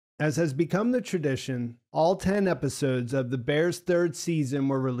As has become the tradition, all 10 episodes of The Bear's third season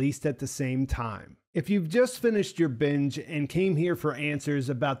were released at the same time. If you've just finished your binge and came here for answers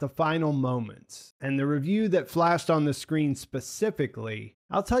about the final moments and the review that flashed on the screen specifically,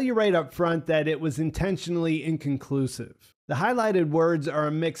 I'll tell you right up front that it was intentionally inconclusive. The highlighted words are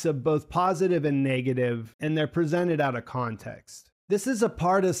a mix of both positive and negative, and they're presented out of context. This is a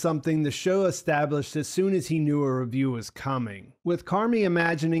part of something the show established as soon as he knew a review was coming, with Carmy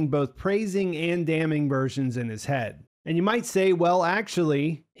imagining both praising and damning versions in his head. And you might say, well,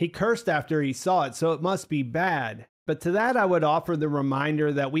 actually, he cursed after he saw it, so it must be bad. But to that I would offer the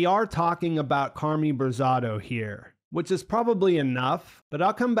reminder that we are talking about Carmy Berzatto here, which is probably enough, but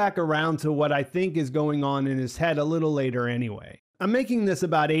I'll come back around to what I think is going on in his head a little later anyway. I'm making this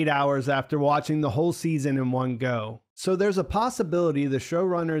about 8 hours after watching the whole season in one go, so there's a possibility the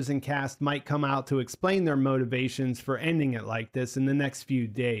showrunners and cast might come out to explain their motivations for ending it like this in the next few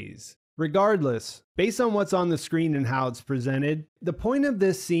days. Regardless, based on what's on the screen and how it's presented, the point of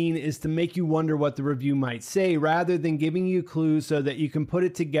this scene is to make you wonder what the review might say rather than giving you clues so that you can put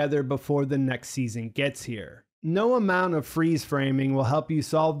it together before the next season gets here. No amount of freeze framing will help you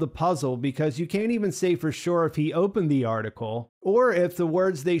solve the puzzle because you can't even say for sure if he opened the article or if the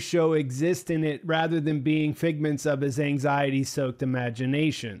words they show exist in it rather than being figments of his anxiety-soaked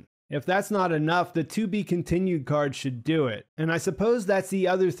imagination. If that's not enough, the to be continued card should do it. And I suppose that's the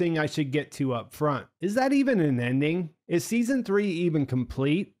other thing I should get to up front. Is that even an ending? Is season 3 even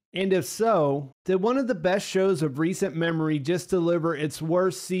complete? And if so, did one of the best shows of recent memory just deliver its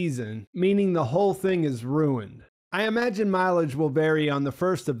worst season, meaning the whole thing is ruined? I imagine mileage will vary on the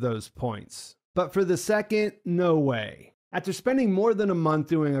first of those points, but for the second, no way. After spending more than a month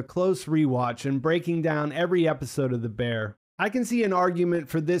doing a close rewatch and breaking down every episode of The Bear, I can see an argument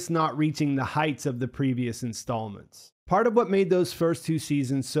for this not reaching the heights of the previous installments. Part of what made those first 2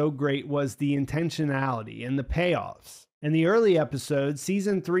 seasons so great was the intentionality and the payoffs. In the early episodes,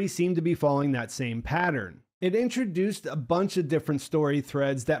 season 3 seemed to be following that same pattern. It introduced a bunch of different story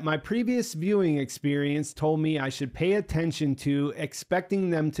threads that my previous viewing experience told me I should pay attention to,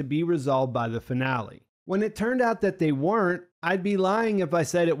 expecting them to be resolved by the finale. When it turned out that they weren't, I'd be lying if I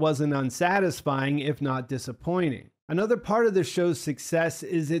said it wasn't unsatisfying, if not disappointing. Another part of the show's success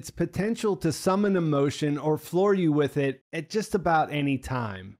is its potential to summon emotion or floor you with it at just about any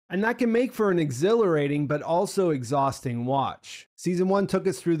time. And that can make for an exhilarating but also exhausting watch. Season 1 took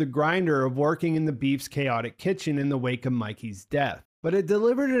us through the grinder of working in the Beef's chaotic kitchen in the wake of Mikey's death, but it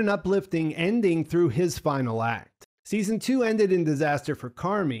delivered an uplifting ending through his final act. Season 2 ended in disaster for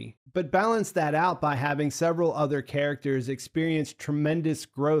Carmy, but balanced that out by having several other characters experience tremendous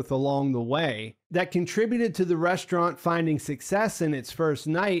growth along the way that contributed to the restaurant finding success in its first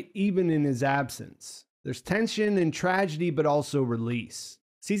night, even in his absence. There's tension and tragedy, but also release.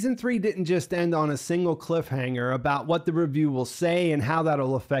 Season 3 didn't just end on a single cliffhanger about what the review will say and how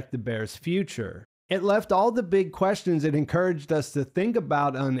that'll affect the Bear's future. It left all the big questions it encouraged us to think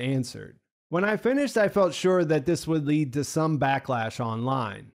about unanswered. When I finished, I felt sure that this would lead to some backlash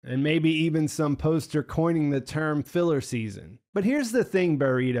online, and maybe even some poster coining the term filler season. But here's the thing,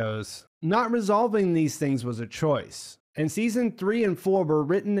 burritos. Not resolving these things was a choice. And season 3 and 4 were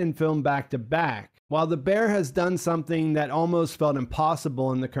written and filmed back to back, while The Bear has done something that almost felt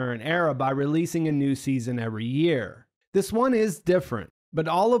impossible in the current era by releasing a new season every year. This one is different, but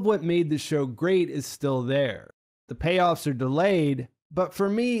all of what made the show great is still there. The payoffs are delayed, but for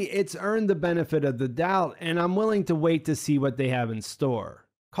me, it's earned the benefit of the doubt, and I'm willing to wait to see what they have in store.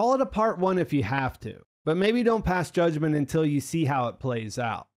 Call it a part 1 if you have to, but maybe don't pass judgment until you see how it plays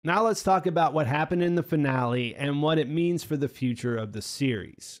out. Now let's talk about what happened in the finale and what it means for the future of the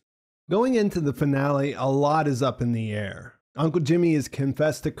series. Going into the finale, a lot is up in the air. Uncle Jimmy has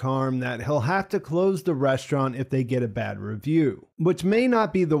confessed to Carm that he'll have to close the restaurant if they get a bad review, which may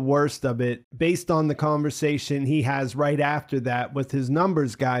not be the worst of it based on the conversation he has right after that with his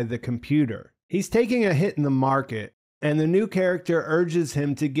numbers guy, the computer. He's taking a hit in the market, and the new character urges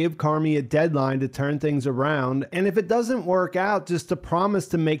him to give Carmy a deadline to turn things around, and if it doesn't work out, just to promise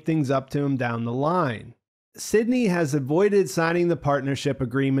to make things up to him down the line. Sydney has avoided signing the partnership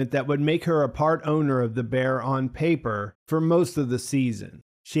agreement that would make her a part owner of the Bear on paper for most of the season.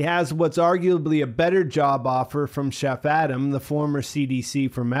 She has what's arguably a better job offer from Chef Adam, the former CDC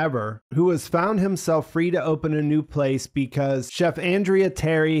from Ever, who has found himself free to open a new place because Chef Andrea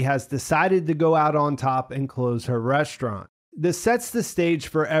Terry has decided to go out on top and close her restaurant. This sets the stage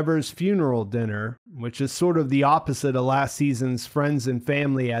for Ever's funeral dinner, which is sort of the opposite of last season's Friends and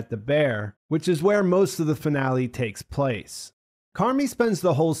Family at the Bear, which is where most of the finale takes place. Carmy spends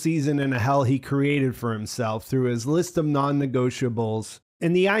the whole season in a hell he created for himself through his list of non-negotiables,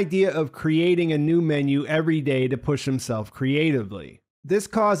 and the idea of creating a new menu every day to push himself creatively. This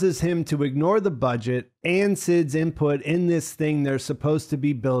causes him to ignore the budget and Sid's input in this thing they're supposed to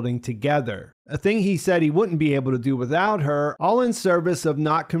be building together. A thing he said he wouldn't be able to do without her, all in service of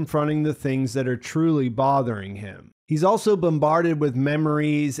not confronting the things that are truly bothering him. He's also bombarded with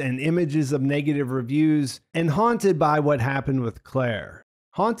memories and images of negative reviews and haunted by what happened with Claire.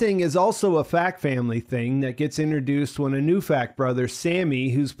 Haunting is also a Fact family thing that gets introduced when a new Fact brother,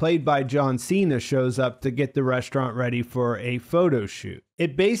 Sammy, who's played by John Cena, shows up to get the restaurant ready for a photo shoot.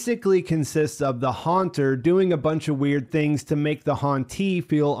 It basically consists of the haunter doing a bunch of weird things to make the hauntee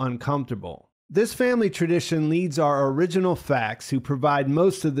feel uncomfortable. This family tradition leads our original Facts, who provide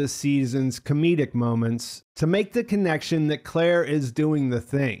most of this season's comedic moments, to make the connection that Claire is doing the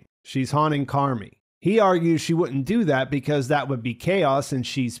thing. She's haunting Carmy. He argues she wouldn't do that because that would be chaos and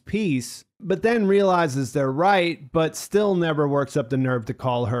she's peace, but then realizes they're right, but still never works up the nerve to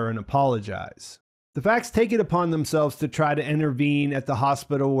call her and apologize. The Facts take it upon themselves to try to intervene at the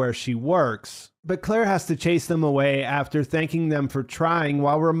hospital where she works, but Claire has to chase them away after thanking them for trying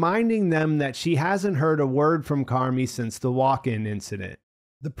while reminding them that she hasn't heard a word from Carmy since the walk-in incident.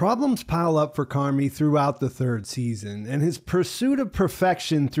 The problems pile up for Carmy throughout the third season, and his pursuit of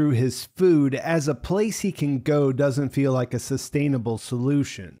perfection through his food as a place he can go doesn't feel like a sustainable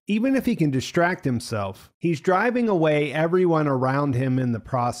solution. Even if he can distract himself, he's driving away everyone around him in the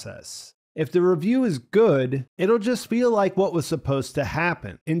process. If the review is good, it'll just feel like what was supposed to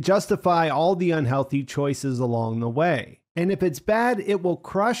happen and justify all the unhealthy choices along the way. And if it's bad, it will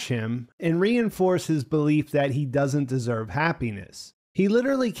crush him and reinforce his belief that he doesn't deserve happiness. He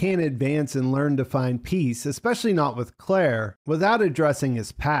literally can't advance and learn to find peace, especially not with Claire, without addressing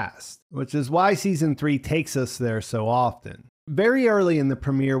his past, which is why Season 3 takes us there so often. Very early in the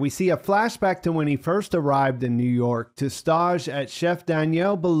premiere, we see a flashback to when he first arrived in New York to stage at Chef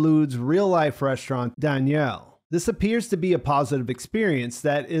Daniel Boulud's real-life restaurant, Daniel. This appears to be a positive experience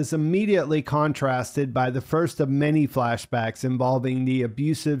that is immediately contrasted by the first of many flashbacks involving the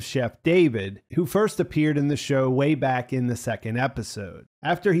abusive Chef David, who first appeared in the show way back in the second episode.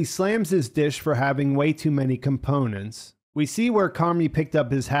 After he slams his dish for having way too many components, we see where Carmy picked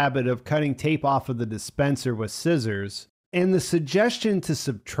up his habit of cutting tape off of the dispenser with scissors, and the suggestion to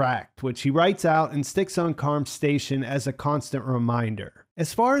subtract, which he writes out and sticks on Carm's station as a constant reminder.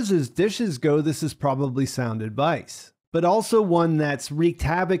 As far as his dishes go, this is probably sound advice, but also one that's wreaked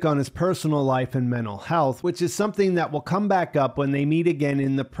havoc on his personal life and mental health, which is something that will come back up when they meet again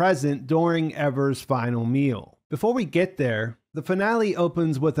in the present during Ever's final meal. Before we get there, the finale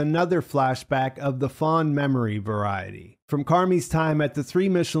opens with another flashback of the fond memory variety, from Carmy's time at the 3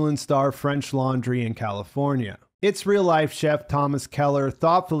 Michelin star French Laundry in California. Its real-life chef Thomas Keller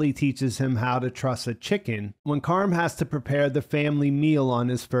thoughtfully teaches him how to truss a chicken when Carm has to prepare the family meal on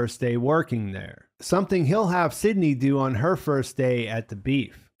his first day working there, something he'll have Sydney do on her first day at the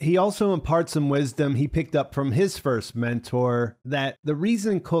beef. He also imparts some wisdom he picked up from his first mentor, that the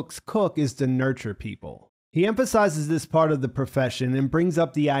reason cooks cook is to nurture people. He emphasizes this part of the profession and brings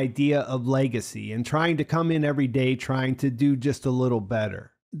up the idea of legacy and trying to come in every day trying to do just a little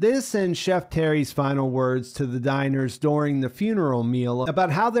better. This and Chef Terry's final words to the diners during the funeral meal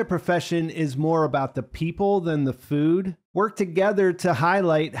about how their profession is more about the people than the food work together to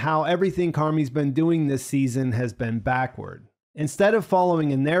highlight how everything Carmy's been doing this season has been backward. Instead of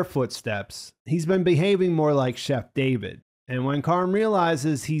following in their footsteps, he's been behaving more like Chef David. And when Carm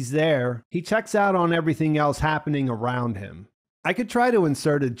realizes he's there, he checks out on everything else happening around him. I could try to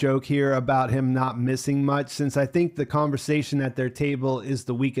insert a joke here about him not missing much, since I think the conversation at their table is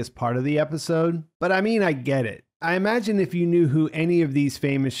the weakest part of the episode. But I mean, I get it. I imagine if you knew who any of these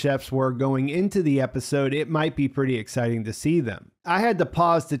famous chefs were going into the episode, it might be pretty exciting to see them. I had to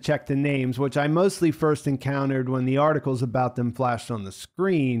pause to check the names, which I mostly first encountered when the articles about them flashed on the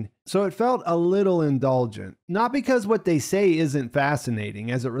screen, so it felt a little indulgent. Not because what they say isn't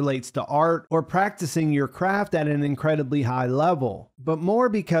fascinating as it relates to art or practicing your craft at an incredibly high level, but more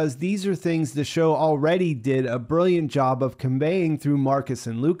because these are things the show already did a brilliant job of conveying through Marcus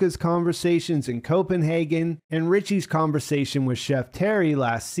and Luca's conversations in Copenhagen and Richie's conversation with Chef Terry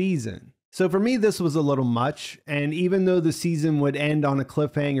last season. So for me, this was a little much, and even though the season would end on a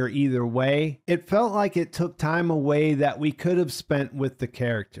cliffhanger either way, it felt like it took time away that we could have spent with the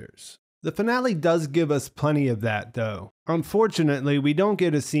characters. The finale does give us plenty of that, though. Unfortunately, we don't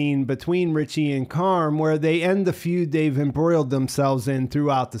get a scene between Richie and Carm where they end the feud they've embroiled themselves in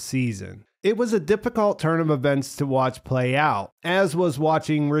throughout the season. It was a difficult turn of events to watch play out, as was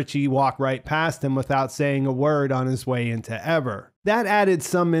watching Richie walk right past him without saying a word on his way into Ever. That added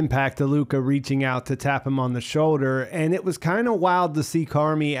some impact to Luca reaching out to tap him on the shoulder, and it was kind of wild to see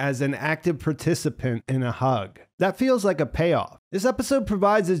Carmy as an active participant in a hug. That feels like a payoff. This episode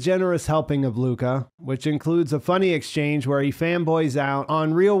provides a generous helping of Luca, which includes a funny exchange where he fanboys out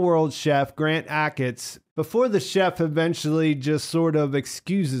on real-world chef Grant Achatz before the chef eventually just sort of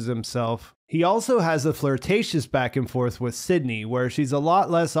excuses himself. He also has a flirtatious back and forth with Sydney, where she's a lot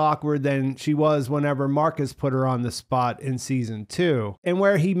less awkward than she was whenever Marcus put her on the spot in season 2, and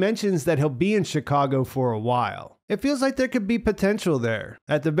where he mentions that he'll be in Chicago for a while. It feels like there could be potential there.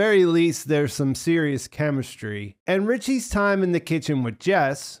 At the very least, there's some serious chemistry. And Richie's time in the kitchen with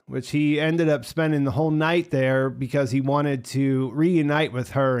Jess, which he ended up spending the whole night there because he wanted to reunite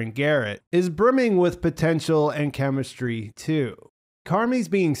with her and Garrett, is brimming with potential and chemistry too. Carmy's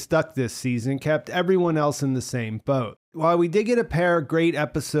being stuck this season kept everyone else in the same boat. While we did get a pair of great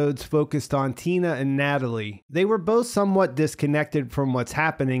episodes focused on Tina and Natalie, they were both somewhat disconnected from what's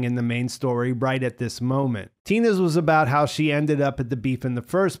happening in the main story right at this moment. Tina's was about how she ended up at the beef in the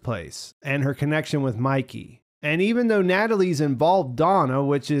first place, and her connection with Mikey. And even though Natalie's involved Donna,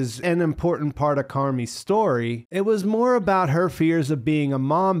 which is an important part of Carmy's story, it was more about her fears of being a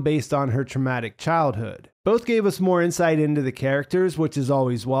mom based on her traumatic childhood. Both gave us more insight into the characters, which is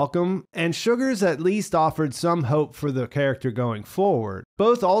always welcome, and Sugars at least offered some hope for the character going forward.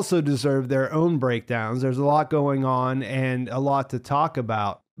 Both also deserve their own breakdowns. There's a lot going on and a lot to talk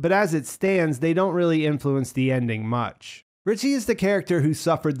about, but as it stands, they don't really influence the ending much. Richie is the character who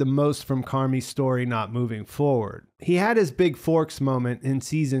suffered the most from Carmy's story not moving forward. He had his big forks moment in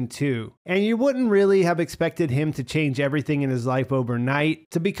season 2, and you wouldn't really have expected him to change everything in his life overnight,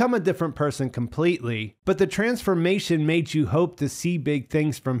 to become a different person completely, but the transformation made you hope to see big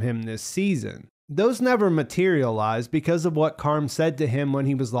things from him this season. Those never materialized because of what Carm said to him when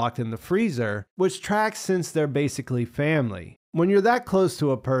he was locked in the freezer, which tracks since they're basically family. When you're that close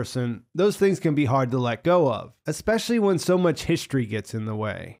to a person, those things can be hard to let go of, especially when so much history gets in the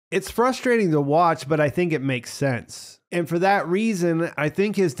way. It's frustrating to watch, but I think it makes sense. And for that reason, I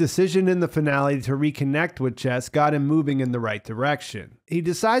think his decision in the finale to reconnect with Jess got him moving in the right direction. He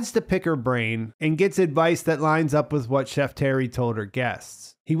decides to pick her brain and gets advice that lines up with what Chef Terry told her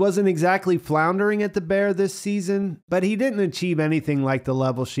guests. He wasn't exactly floundering at the Bear this season, but he didn't achieve anything like the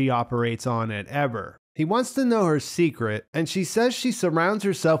level she operates on at ever. He wants to know her secret, and she says she surrounds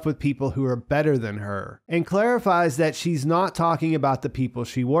herself with people who are better than her, and clarifies that she's not talking about the people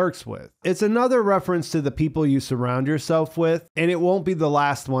she works with. It's another reference to the people you surround yourself with, and it won't be the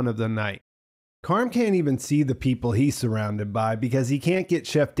last one of the night. Carm can't even see the people he's surrounded by because he can't get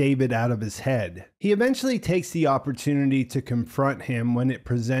Chef David out of his head. He eventually takes the opportunity to confront him when it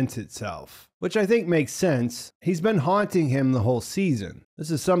presents itself, which I think makes sense. He's been haunting him the whole season.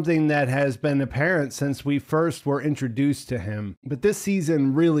 This is something that has been apparent since we first were introduced to him, but this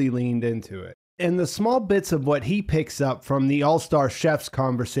season really leaned into it. And the small bits of what he picks up from the all-star chef's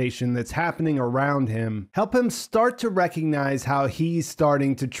conversation that's happening around him help him start to recognize how he's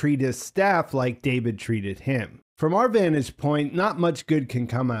starting to treat his staff like David treated him. From our vantage point, not much good can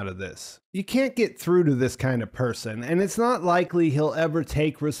come out of this. You can't get through to this kind of person, and it's not likely he'll ever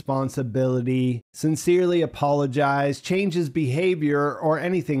take responsibility, sincerely apologize, change his behavior, or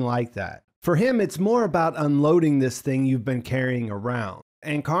anything like that. For him, it's more about unloading this thing you've been carrying around.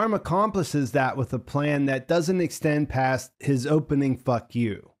 And Carm accomplishes that with a plan that doesn't extend past his opening fuck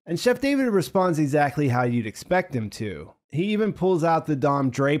you. And Chef David responds exactly how you'd expect him to. He even pulls out the Dom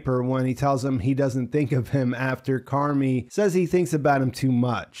Draper when he tells him he doesn't think of him after Carmy says he thinks about him too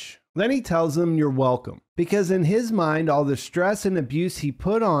much. Then he tells him you're welcome, because in his mind all the stress and abuse he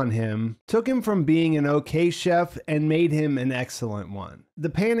put on him took him from being an okay chef and made him an excellent one. The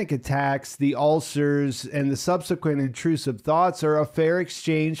panic attacks, the ulcers, and the subsequent intrusive thoughts are a fair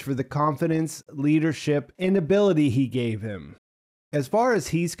exchange for the confidence, leadership, and ability he gave him. As far as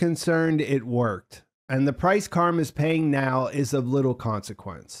he's concerned, it worked, and the price Carm is paying now is of little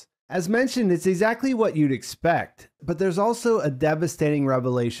consequence. As mentioned, it's exactly what you'd expect, but there's also a devastating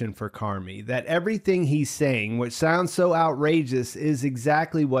revelation for Carmy that everything he's saying, which sounds so outrageous, is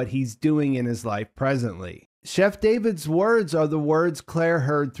exactly what he's doing in his life presently. Chef David's words are the words Claire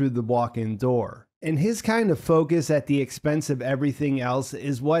heard through the walk-in door, and his kind of focus at the expense of everything else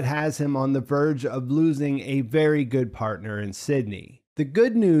is what has him on the verge of losing a very good partner in Sydney. The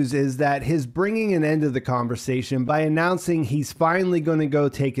good news is that his bringing an end to the conversation by announcing he's finally going to go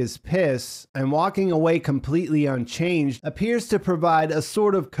take his piss and walking away completely unchanged appears to provide a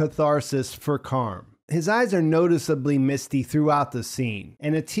sort of catharsis for Carm. His eyes are noticeably misty throughout the scene,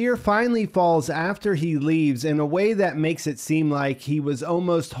 and a tear finally falls after he leaves in a way that makes it seem like he was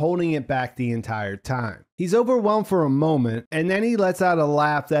almost holding it back the entire time. He's overwhelmed for a moment, and then he lets out a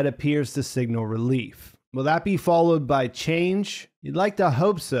laugh that appears to signal relief. Will that be followed by change? You'd like to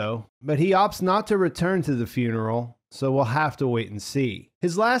hope so, but he opts not to return to the funeral, so we'll have to wait and see.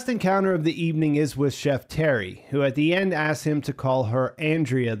 His last encounter of the evening is with Chef Terry, who at the end asks him to call her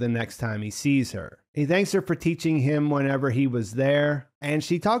Andrea the next time he sees her. He thanks her for teaching him whenever he was there, and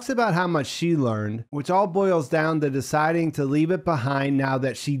she talks about how much she learned, which all boils down to deciding to leave it behind now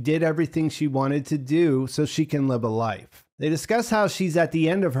that she did everything she wanted to do so she can live a life. They discuss how she's at the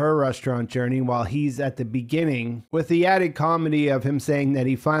end of her restaurant journey while he's at the beginning, with the added comedy of him saying that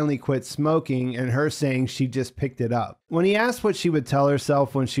he finally quit smoking and her saying she just picked it up. When he asks what she would tell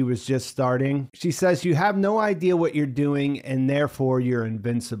herself when she was just starting, she says, "You have no idea what you're doing and therefore you're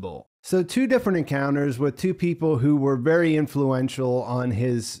invincible." So 2 different encounters with 2 people who were very influential on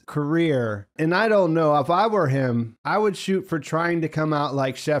his career. And I don't know, if I were him, I would shoot for trying to come out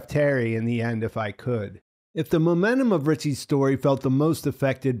like Chef Terry in the end if I could. If the momentum of Richie's story felt the most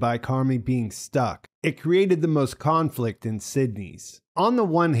affected by Carmy being stuck, it created the most conflict in Sydney's. On the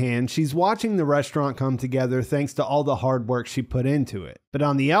one hand, she's watching the restaurant come together thanks to all the hard work she put into it. But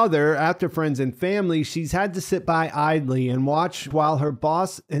on the other, after friends and family, she's had to sit by idly and watch while her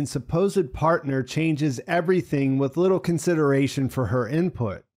boss and supposed partner changes everything with little consideration for her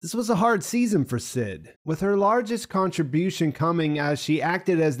input. This was a hard season for Sid, with her largest contribution coming as she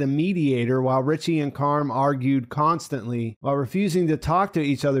acted as the mediator while Richie and Carm argued constantly while refusing to talk to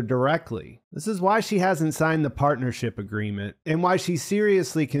each other directly. This is why she hasn't signed the partnership agreement and why she's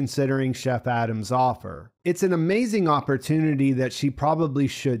seriously considering Chef Adam's offer. It's an amazing opportunity that she probably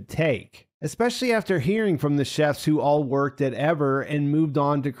should take, especially after hearing from the chefs who all worked at Ever and moved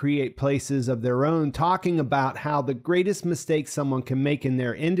on to create places of their own, talking about how the greatest mistake someone can make in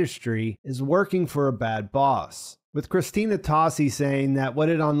their industry is working for a bad boss. With Christina Tossi saying that what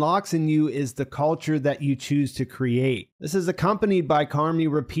it unlocks in you is the culture that you choose to create. This is accompanied by Carmy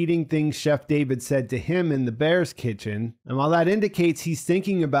repeating things Chef David said to him in the Bear's kitchen, and while that indicates he's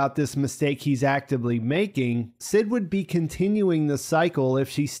thinking about this mistake he's actively making, Sid would be continuing the cycle if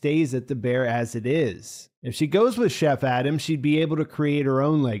she stays at the Bear as it is. If she goes with Chef Adam, she'd be able to create her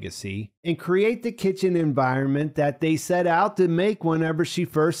own legacy and create the kitchen environment that they set out to make whenever she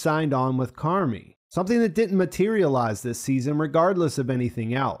first signed on with Carmy. Something that didn't materialize this season regardless of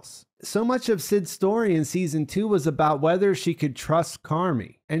anything else. So much of Sid's story in season 2 was about whether she could trust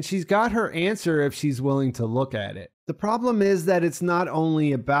Carmy, and she's got her answer if she's willing to look at it. The problem is that it's not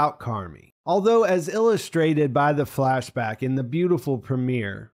only about Carmy. Although as illustrated by the flashback in the beautiful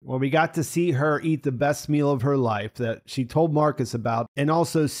premiere, where we got to see her eat the best meal of her life that she told Marcus about, and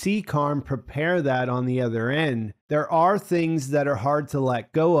also see Carm prepare that on the other end, there are things that are hard to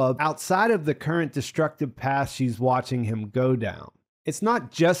let go of outside of the current destructive path she's watching him go down. It's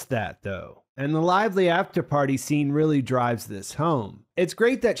not just that though. And the lively after-party scene really drives this home. It's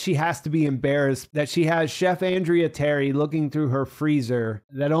great that she has to be embarrassed that she has Chef Andrea Terry looking through her freezer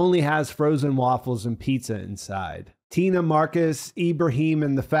that only has frozen waffles and pizza inside. Tina, Marcus, Ibrahim,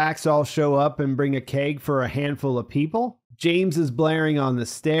 and the Facts all show up and bring a keg for a handful of people. James is blaring on the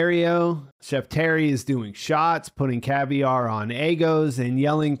stereo. Chef Terry is doing shots, putting caviar on Egos, and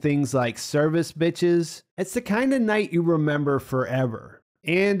yelling things like "service bitches." It's the kind of night you remember forever.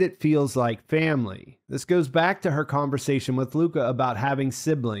 And it feels like family. This goes back to her conversation with Luca about having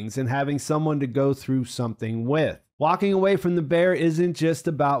siblings and having someone to go through something with. Walking away from the Bear isn't just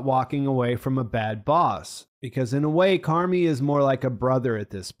about walking away from a bad boss, because in a way, Carmy is more like a brother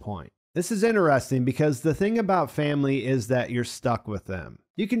at this point. This is interesting because the thing about family is that you're stuck with them.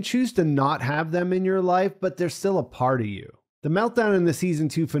 You can choose to not have them in your life, but they're still a part of you. The meltdown in the season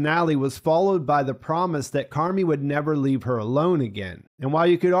 2 finale was followed by the promise that Carmy would never leave her alone again. And while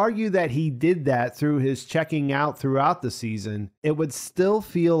you could argue that he did that through his checking out throughout the season, it would still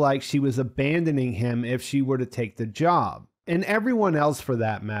feel like she was abandoning him if she were to take the job. And everyone else for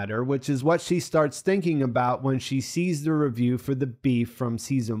that matter, which is what she starts thinking about when she sees the review for the beef from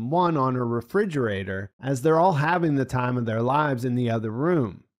season 1 on her refrigerator, as they're all having the time of their lives in the other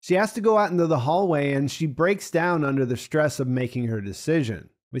room. She has to go out into the hallway and she breaks down under the stress of making her decision.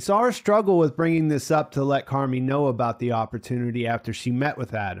 We saw her struggle with bringing this up to let Carmy know about the opportunity after she met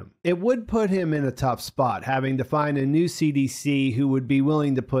with Adam. It would put him in a tough spot, having to find a new CDC who would be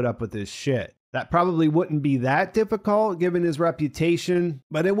willing to put up with his shit. That probably wouldn't be that difficult given his reputation,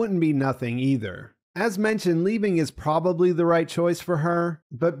 but it wouldn't be nothing either. As mentioned, leaving is probably the right choice for her,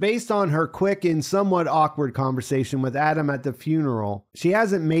 but based on her quick and somewhat awkward conversation with Adam at the funeral, she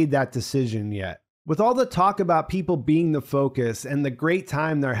hasn't made that decision yet. With all the talk about people being the focus and the great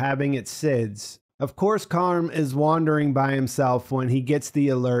time they're having at Sid's, of course Carm is wandering by himself when he gets the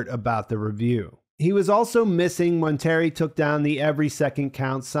alert about the review. He was also missing when Terry took down the every second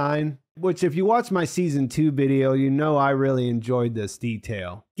counts sign, which if you watch my season 2 video, you know I really enjoyed this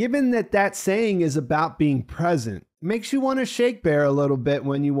detail. Given that that saying is about being present, it makes you want to shake Bear a little bit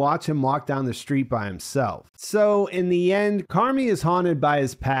when you watch him walk down the street by himself. So in the end, Carmy is haunted by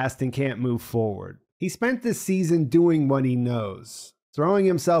his past and can't move forward. He spent this season doing what he knows, throwing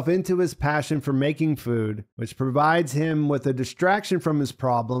himself into his passion for making food, which provides him with a distraction from his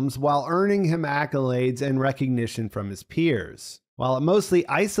problems while earning him accolades and recognition from his peers. While it mostly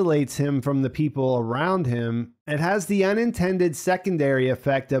isolates him from the people around him, it has the unintended secondary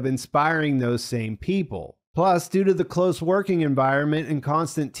effect of inspiring those same people. Plus, due to the close working environment and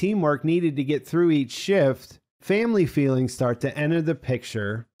constant teamwork needed to get through each shift, family feelings start to enter the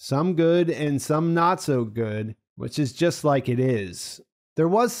picture, some good and some not so good, which is just like it is. There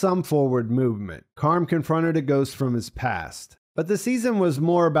was some forward movement. Carm confronted a ghost from his past. But the season was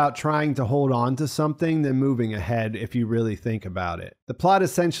more about trying to hold on to something than moving ahead if you really think about it. The plot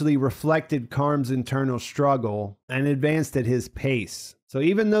essentially reflected Carm's internal struggle and advanced at his pace. So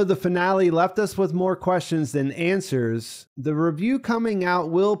even though the finale left us with more questions than answers, the review coming out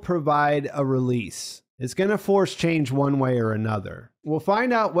will provide a release. It's going to force change one way or another. We'll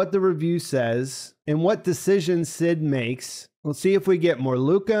find out what the review says and what decisions Sid makes. We'll see if we get more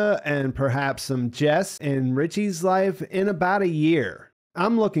Luca and perhaps some Jess and Richie's life in about a year.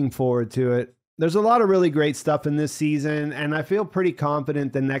 I'm looking forward to it. There's a lot of really great stuff in this season, and I feel pretty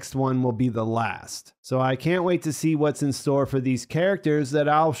confident the next one will be the last. So I can't wait to see what's in store for these characters that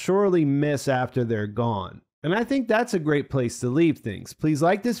I'll surely miss after they're gone. And I think that's a great place to leave things. Please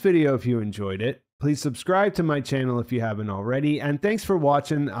like this video if you enjoyed it. Please subscribe to my channel if you haven't already, and thanks for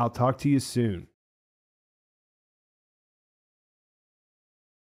watching. I'll talk to you soon.